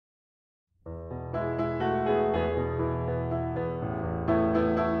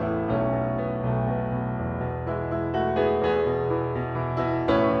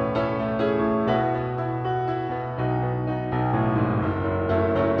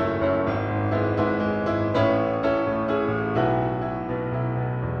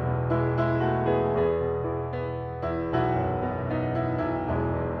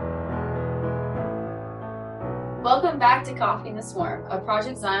back to Coffee in the Swarm, a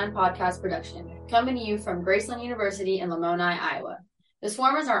Project Zion podcast production, coming to you from Graceland University in Lamoni, Iowa. The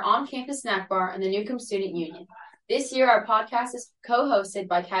Swarm is our on-campus snack bar and the Newcomb Student Union. This year, our podcast is co-hosted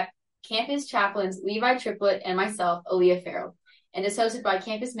by campus chaplains Levi Triplett and myself, Aaliyah Farrell, and is hosted by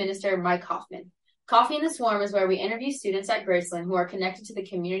campus minister Mike Hoffman. Coffee in the Swarm is where we interview students at Graceland who are connected to the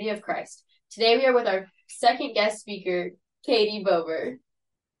community of Christ. Today, we are with our second guest speaker, Katie Bover.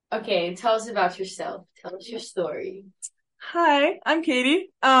 Okay, tell us about yourself. Tell us your story. Hi, I'm Katie.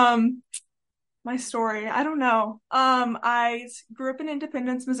 My story, I don't know. I grew up in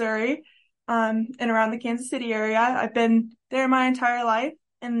Independence, Missouri, and around the Kansas City area. I've been there my entire life,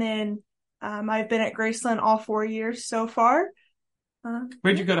 and then I've been at Graceland all 4 years so far.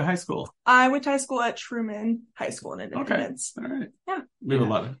 Where'd you go to high school? I went to high school at Truman High School in Independence. Okay, all right. Yeah. We have a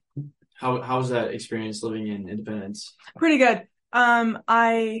lot of... How was that experience living in Independence? Pretty good.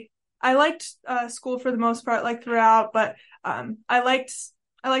 I liked school for the most part, like throughout, but I liked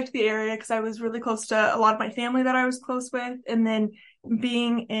the area because I was really close to a lot of my family that I was close with, and then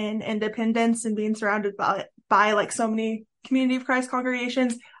being in Independence and being surrounded by like so many Community of Christ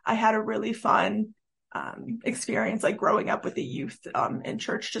congregations, I had a really fun experience, like growing up with the youth in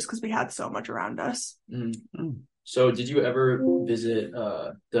church, just because we had so much around us. Mm-hmm. So did you ever visit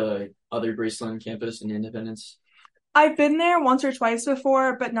the other Graceland campus in Independence? I've been there once or twice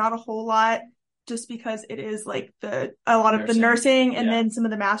before, but not a whole lot, just because it is like a lot of the nursing and then some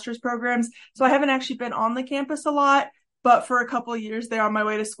of the master's programs. So I haven't actually been on the campus a lot, but for a couple of years there on my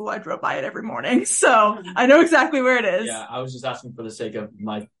way to school, I drove by it every morning. So I know exactly where it is. Yeah, I was just asking for the sake of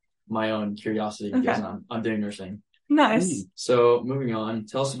my own curiosity because I'm doing nursing. Nice. So moving on,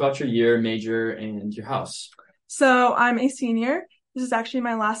 tell us about your year, major, and your house. So I'm a senior. This is actually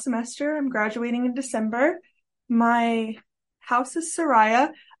my last semester. I'm graduating in December. My house is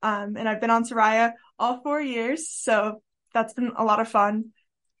Soraya, and I've been on Soraya all 4 years, so that's been a lot of fun.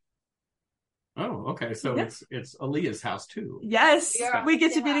 Oh, okay. So it's Aaliyah's house too. Yes, we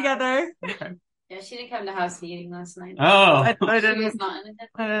get to be together. Okay. Yeah, she didn't come to house meeting last night. Oh, I didn't. She was not in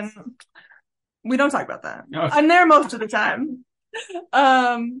attendance. We don't talk about that. Okay. I'm there most of the time.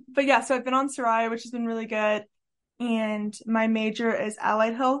 But yeah, so I've been on Soraya, which has been really good, and my major is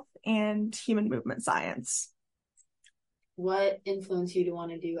Allied Health and Human Movement Science. What influenced you to want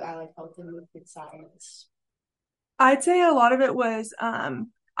to do Allied Health and Movement Science? I'd say a lot of it was,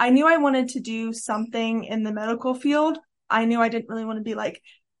 I knew I wanted to do something in the medical field. I knew I didn't really want to be like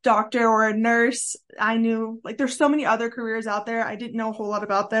doctor or a nurse. I knew like there's so many other careers out there. I didn't know a whole lot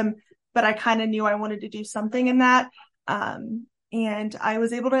about them, but I kind of knew I wanted to do something in that. And I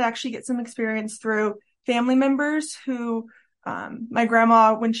was able to actually get some experience through family members who, my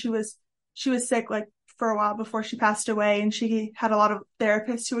grandma, when she was sick, like for a while before she passed away, and she had a lot of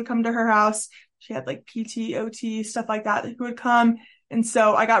therapists who would come to her house. She had like PT, OT, stuff like that who would come. And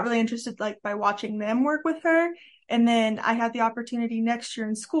so I got really interested like by watching them work with her. And then I had the opportunity next year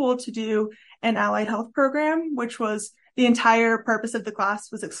in school to do an allied health program, which was the entire purpose of the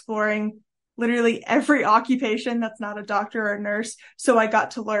class was exploring literally every occupation that's not a doctor or a nurse. So I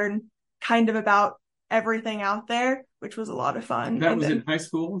got to learn kind of about everything out there, which was a lot of fun. That was in high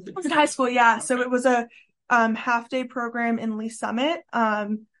school? It was in high school, yeah. Okay. So it was a half-day program in Lee Summit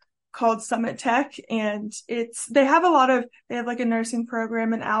called Summit Tech, and they have like a nursing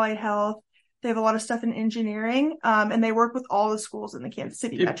program in allied health. They have a lot of stuff in engineering, and they work with all the schools in the Kansas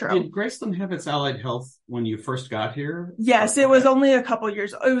City metro. Did Graceland have its allied health when you first got here? Yes, it was only a couple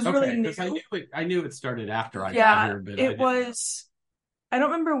years. It was really new. I knew it started after I got here, but I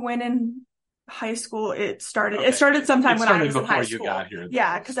don't remember when in high school it started. Okay. It started sometime when I was in high school. You got here.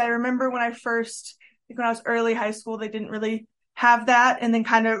 Yeah, because I remember when I was early high school, they didn't really have that, and then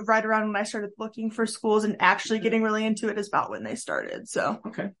kind of right around when I started looking for schools and actually getting really into it is about when they started. So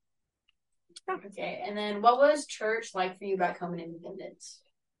okay. Okay, and then what was church like for you back home in Independence?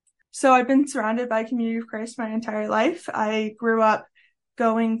 So I've been surrounded by Community of Christ my entire life. I grew up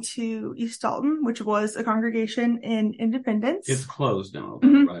going to East Dalton, which was a congregation in Independence. It's closed now,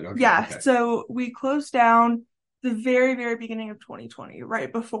 mm-hmm. Right? Okay. Yeah, okay. So we closed down the very, very beginning of 2020,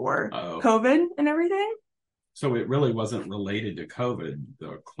 right before COVID and everything. So it really wasn't related to COVID,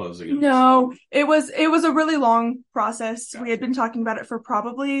 the closing. No, it was a really long process. Gotcha. We had been talking about it for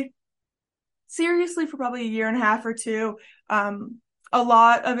probably a year and a half or two. A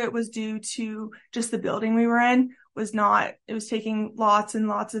lot of it was due to just the building we were in it was taking lots and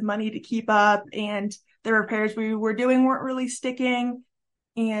lots of money to keep up, and the repairs we were doing weren't really sticking,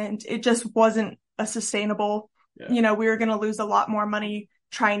 and it just wasn't a sustainable, we were going to lose a lot more money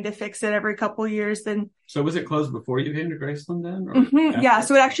trying to fix it every couple years. Then So was it closed before you came to Graceland then? Or yeah,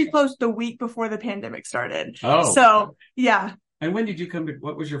 so it actually closed the week before the pandemic started. Oh. So yeah. And when did you come to,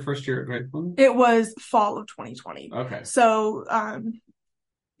 what was your first year at Graceland? It was fall of 2020. Okay. So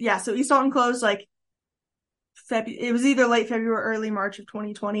yeah, so East Alton closed like it was either late February or early March of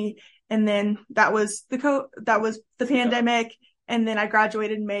 2020, and then that was the pandemic, and then I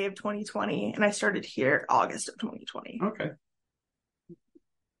graduated in May of 2020, and I started here August of 2020. Okay.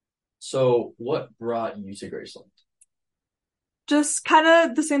 So what brought you to Graceland? Just kind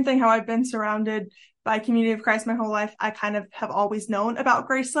of the same thing, how I've been surrounded by Community of Christ my whole life. I kind of have always known about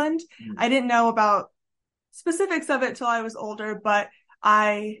Graceland. Mm-hmm. I didn't know about specifics of it till I was older, but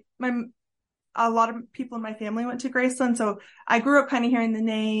a lot of people in my family went to Graceland, so I grew up kind of hearing the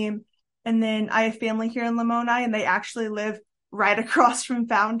name. And then I have family here in Lamoni, and they actually live right across from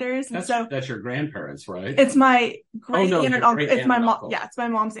Founders. And that's your grandparents, right? It's my great aunt and uncle. It's my mom. Yeah, it's my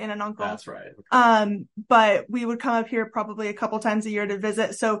mom's aunt and uncle. That's right. Okay. But we would come up here probably a couple times a year to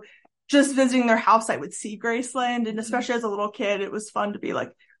visit. So just visiting their house, I would see Graceland, and especially as a little kid, it was fun to be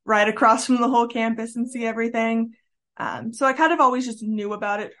like right across from the whole campus and see everything. So I kind of always just knew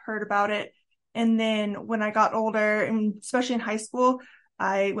about it, heard about it. And then when I got older, and especially in high school,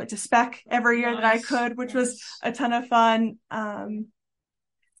 I went to spec every year that I could, which was a ton of fun.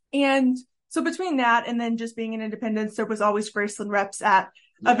 And so between that and then just being in Independence, there was always Graceland reps at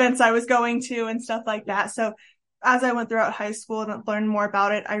events I was going to and stuff like that. So as I went throughout high school and learned more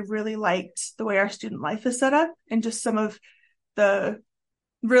about it, I really liked the way our student life is set up and just some of the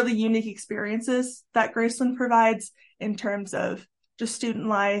really unique experiences that Graceland provides in terms of just student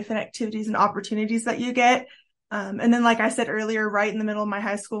life and activities and opportunities that you get. And then, like I said earlier, right in the middle of my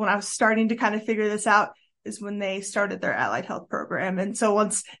high school, when I was starting to kind of figure this out, is when they started their allied health program. And so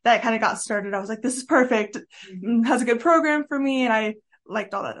once that kind of got started, I was like, this is perfect. It has a good program for me. And I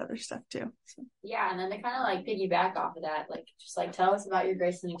liked all that other stuff too. So. Yeah. And then to kind of like piggyback off of that, like, just like tell us about your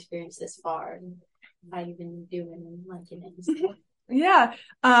Graceland experience this far and how you've been doing and liking it and stuff. Yeah.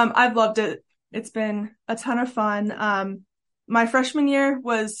 I've loved it. It's been a ton of fun. My freshman year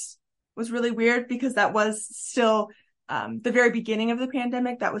was really weird because that was still the very beginning of the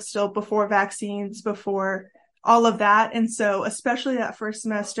pandemic. That was still before vaccines, before all of that. And so especially that first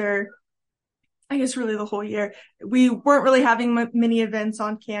semester, I guess really the whole year, we weren't really having many events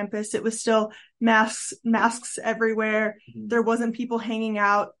on campus. It was still masks everywhere. Mm-hmm. There wasn't people hanging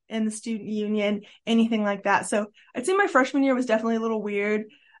out in the student union, anything like that. So I'd say my freshman year was definitely a little weird.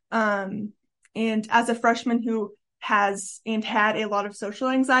 And as a freshman who has and had a lot of social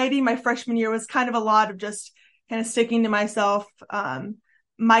anxiety, my freshman year was kind of a lot of just kind of sticking to myself.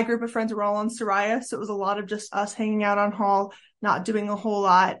 My group of friends were all on Soraya, so it was a lot of just us hanging out on hall, not doing a whole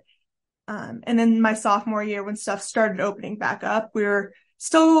lot. And then my sophomore year, when stuff started opening back up, we were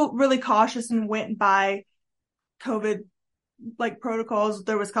still really cautious and went by COVID like protocols.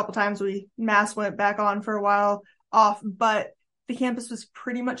 There was a couple times masks went back on for a while off, but the campus was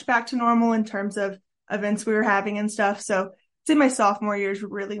pretty much back to normal in terms of events we were having and stuff. So I'd say my sophomore year is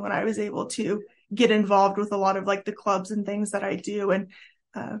really when I was able to get involved with a lot of like the clubs and things that I do. And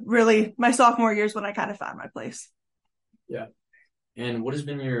really my sophomore year is when I kind of found my place. Yeah. And what has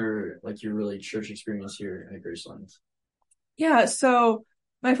been your really church experience here at Graceland? Yeah. So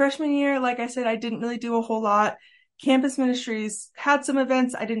my freshman year, like I said, I didn't really do a whole lot. Campus ministries had some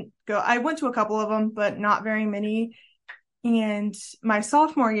events. I didn't go. I went to a couple of them, but not very many. And my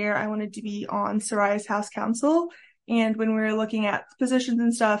sophomore year, I wanted to be on Soraya's house council. And when we were looking at positions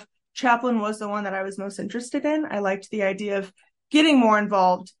and stuff, chaplain was the one that I was most interested in. I liked the idea of getting more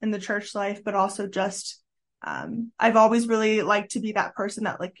involved in the church life, but also just, I've always really liked to be that person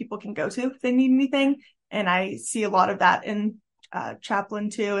that like people can go to if they need anything. And I see a lot of that in chaplain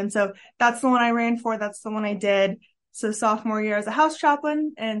too. And so that's the one I ran for. That's the one I did. So sophomore year as a house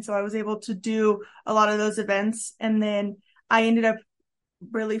chaplain. And so I was able to do a lot of those events. And then I ended up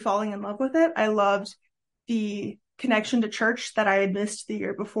really falling in love with it. I loved the connection to church that I had missed the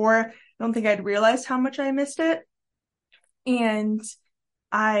year before. I don't think I'd realized how much I missed it. And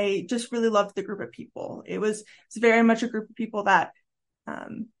I just really loved the group of people. It's very much a group of people that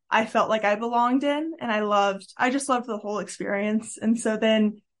I felt like I belonged in, and I just loved the whole experience. And so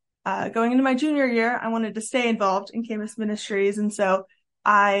then going into my junior year, I wanted to stay involved in campus ministries. And so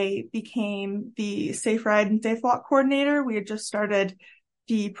I became the Safe Ride and Safe Walk coordinator. We had just started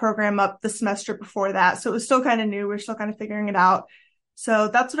the program up the semester before that. So it was still kind of new. We're still kind of figuring it out. So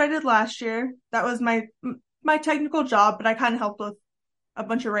that's what I did last year. That was my technical job, but I kind of helped with a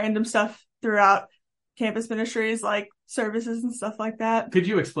bunch of random stuff throughout campus ministries, like services and stuff like that. Could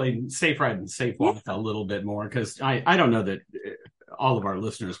you explain Safe Ride and Safe Walk a little bit more? Because I don't know that all of our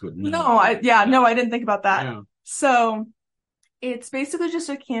listeners would know. No, I didn't think about that. Yeah. So it's basically just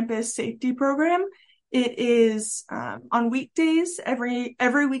a campus safety program. It is on weekdays, every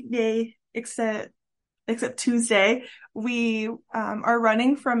weekday except Tuesday. We are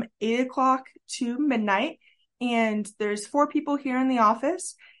running from 8 o'clock to midnight, and there's 4 people here in the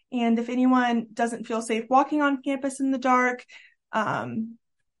office. And if anyone doesn't feel safe walking on campus in the dark,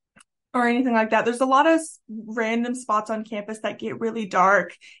 or anything like that, there's a lot of random spots on campus that get really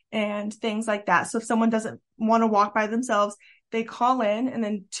dark and things like that. So if someone doesn't want to walk by themselves, they call in, and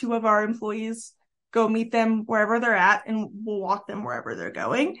then 2 of our employees go meet them wherever they're at, and we'll walk them wherever they're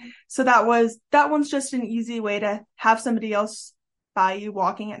going. So that one's just an easy way to have somebody else by you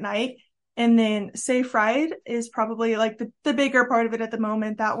walking at night. And then Safe Ride is probably like the bigger part of it at the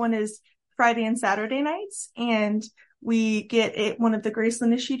moment. That one is Friday and Saturday nights, and we get one of the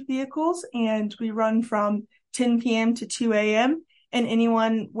Graceland issued vehicles, and we run from 10 p.m. to 2 a.m. And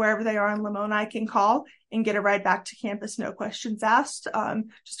anyone, wherever they are in Lamoni, can call and get a ride back to campus, no questions asked.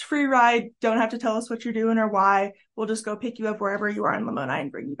 Just a free ride. Don't have to tell us what you're doing or why. We'll just go pick you up wherever you are in Lamoni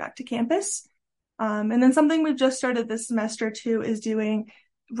and bring you back to campus. And then something we've just started this semester too is doing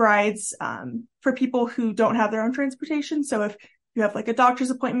rides for people who don't have their own transportation. So if you have like a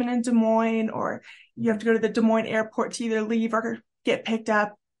doctor's appointment in Des Moines, or you have to go to the Des Moines airport to either leave or get picked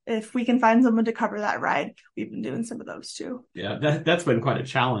up, if we can find someone to cover that ride, we've been doing some of those too. Yeah, that's been quite a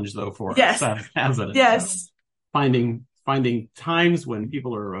challenge though for Yes. us, hasn't it? Yes. Finding times when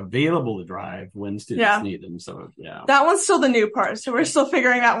people are available to drive when students need them. So yeah. That one's still the new part, so we're still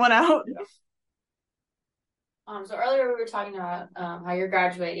figuring that one out. Yeah. So earlier we were talking about how you're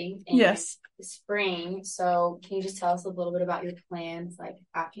graduating in Yes. the spring. So can you just tell us a little bit about your plans, like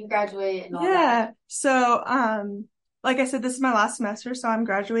after you graduate and all Yeah. that? So, like I said, this is my last semester, so I'm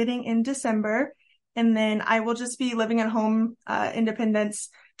graduating in December, and then I will just be living at home, independence,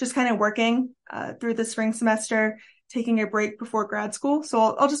 just kind of working through the spring semester, taking a break before grad school. So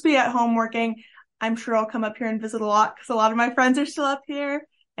I'll just be at home working. I'm sure I'll come up here and visit a lot because a lot of my friends are still up here,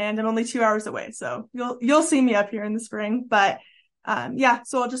 and I'm only 2 hours away. So you'll see me up here in the spring. But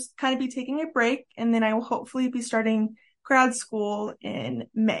so I'll just kind of be taking a break, and then I will hopefully be starting grad school in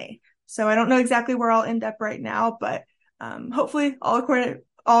May. So I don't know exactly where I'll end up right now, but hopefully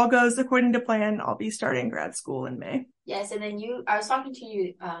all goes according to plan. I'll be starting grad school in May. Yes, and then I was talking to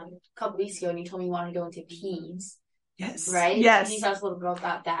you a couple weeks ago, and you told me you wanted to go into peds. Yes. Right? Yes. Can you tell us a little bit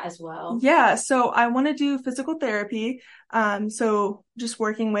about that as well? Yeah. So I want to do physical therapy. So just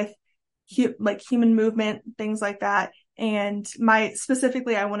working with human movement, things like that. And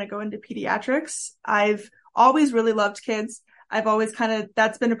specifically, I want to go into pediatrics. I've always really loved kids. I've always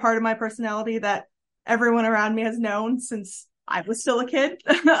that's been a part of my personality that everyone around me has known since I was still a kid.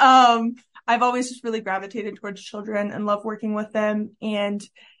 I've always just really gravitated towards children and love working with them. And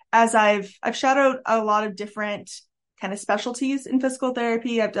as I've shadowed a lot of different kind of specialties in physical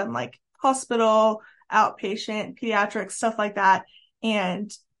therapy, I've done like hospital, outpatient, pediatrics, stuff like that. And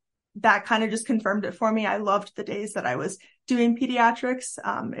that kind of just confirmed it for me. I loved the days that I was doing pediatrics.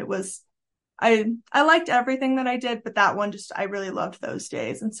 I liked everything that I did, but that one I really loved those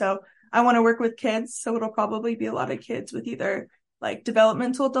days. And so I want to work with kids. So it'll probably be a lot of kids with either like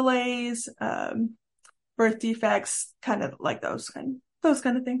developmental delays, birth defects, kind of like those kind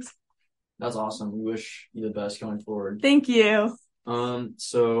of things. That's awesome. We wish you the best going forward. Thank you.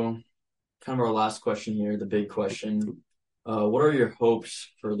 So kind of our last question here, the big question. What are your hopes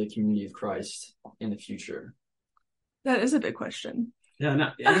for the community of Christ in the future? That is a big question.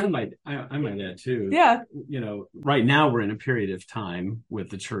 Yeah, and I might add too. Yeah. Right now we're in a period of time with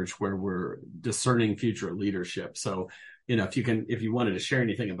the church where we're discerning future leadership. So, if you wanted to share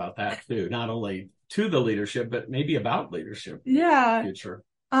anything about that too, not only to the leadership, but maybe about leadership. Yeah. In the future.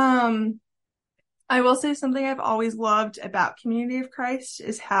 I will say something I've always loved about Community of Christ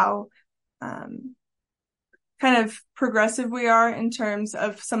is how, kind of progressive we are in terms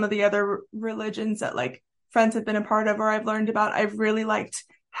of some of the other religions that like friends have been a part of or I've learned about. I've really liked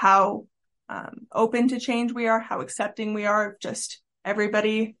how open to change we are, how accepting we are of just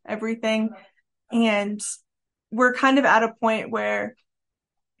everybody, everything. And we're kind of at a point where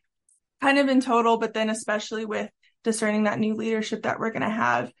kind of in total, but then especially with discerning that new leadership that we're going to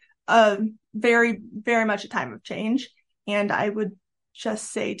have, very, very much a time of change. And I would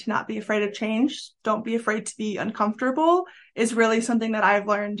just say to not be afraid of change. Don't be afraid to be uncomfortable is really something that I've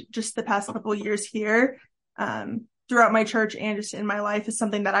learned just the past couple of years here. Throughout my church and just in my life is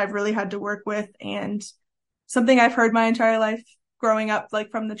something that I've really had to work with, and something I've heard my entire life growing up,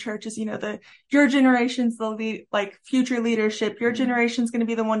 like from the church is, your generation's the future leadership, your generation's going to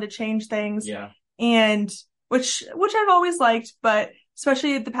be the one to change things. Yeah. And which I've always liked, but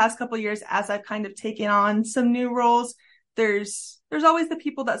especially the past couple of years as I've kind of taken on some new roles, there's always the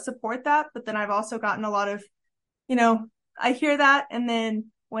people that support that, but then I've also gotten a lot of, I hear that, and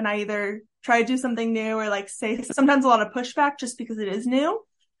then when I either try to do something new or like say sometimes a lot of pushback just because it is new,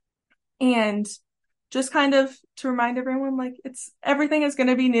 and just kind of to remind everyone, like, everything is going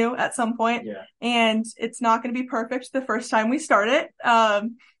to be new at some point, and it's not going to be perfect the first time we start it.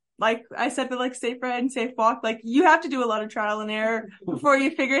 Like I said, with like Safe Ride and Safe Walk, like you have to do a lot of trial and error before you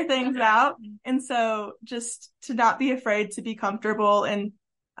figure things out. And so just to not be afraid to be comfortable and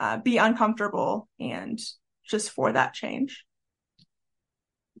be uncomfortable, and just for that change.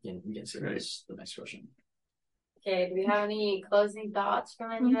 We can see the next question. Okay, do we have any closing thoughts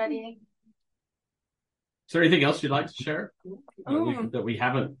from anybody? Is there anything else you'd like to share that we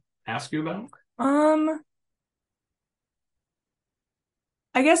haven't asked you about?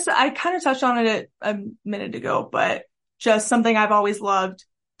 I guess I kind of touched on it a minute ago, but just something I've always loved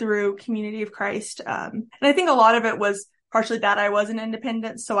through Community of Christ. And I think a lot of it was partially that I was an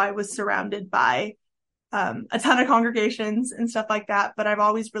independent, so I was surrounded by a ton of congregations and stuff like that. But I've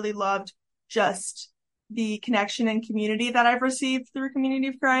always really loved just the connection and community that I've received through Community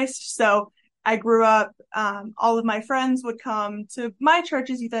of Christ. So I grew up, all of my friends would come to my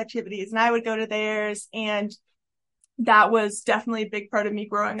church's youth activities and I would go to theirs. And that was definitely a big part of me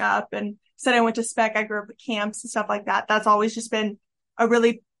growing up. And said I went to spec, I grew up at camps and stuff like that. That's always just been a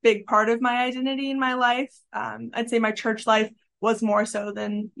really big part of my identity in my life. I'd say my church life was more so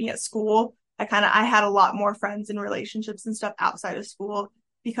than at school. I had a lot more friends and relationships and stuff outside of school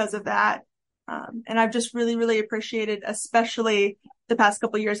because of that. And I've just really, really appreciated, especially the past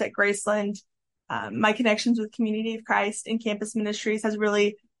couple of years at Graceland, my connections with Community of Christ and campus ministries has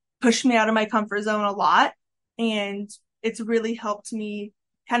really pushed me out of my comfort zone a lot. And it's really helped me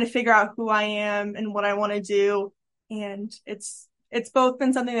kind of figure out who I am and what I want to do. And it's both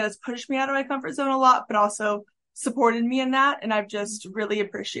been something that has pushed me out of my comfort zone a lot, but also supported me in that. And I've just really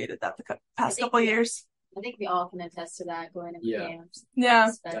appreciated that the past couple of years. I think we all can attest to that going to camps.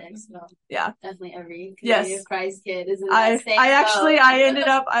 Yeah. Definitely. So yeah. Definitely every Community of Christ kid is in that I ended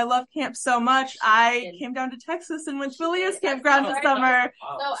up, I love camp so much. I came down to Texas and went to Leah's campground this summer.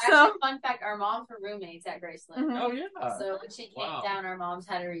 So actually, fun fact, our moms were roommates at Graceland. Mm-hmm. Oh, yeah. So when she came down, our moms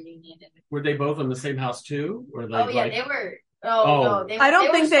had a reunion. Were they both in the same house too? Or they were. No, I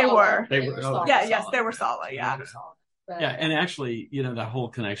don't think they were. They were. Yes, they were solid. Yeah. Yeah, and actually, the whole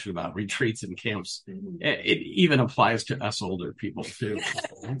connection about retreats and camps, it even applies to us older people too.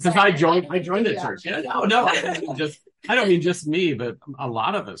 Because I joined the church. No, I don't mean just me, but a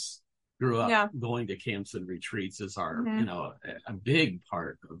lot of us grew up going to camps and retreats as our, a big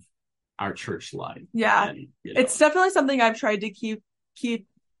part of our church life. Yeah, and, it's definitely something I've tried to keep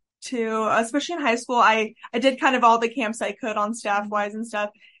to, especially in high school. I did kind of all the camps I could on staff wise and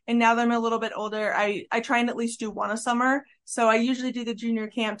stuff. And now that I'm a little bit older, I try and at least do one a summer. So I usually do the junior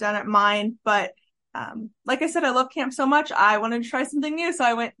camp down at mine. But like I said, I love camp so much. I wanted to try something new. So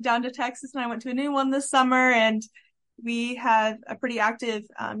I went down to Texas and I went to a new one this summer. And we had a pretty active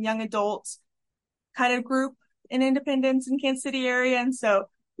young adult kind of group in Independence in Kansas City area. And so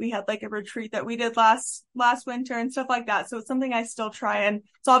we had like a retreat that we did last winter and stuff like that. So it's something I still try. And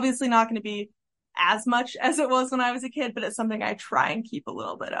it's obviously not going to be as much as it was when I was a kid, but it's something I try and keep a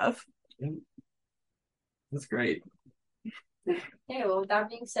little bit of. That's great. Okay, well, with that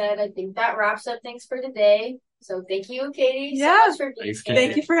being said, I think that wraps up things for today. So thank you, Katie, so much for being here.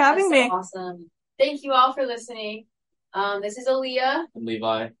 Thank you for having me. Awesome. Thank you all for listening. This is Aaliyah. And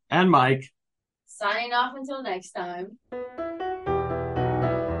Levi. And Mike. Signing off until next time.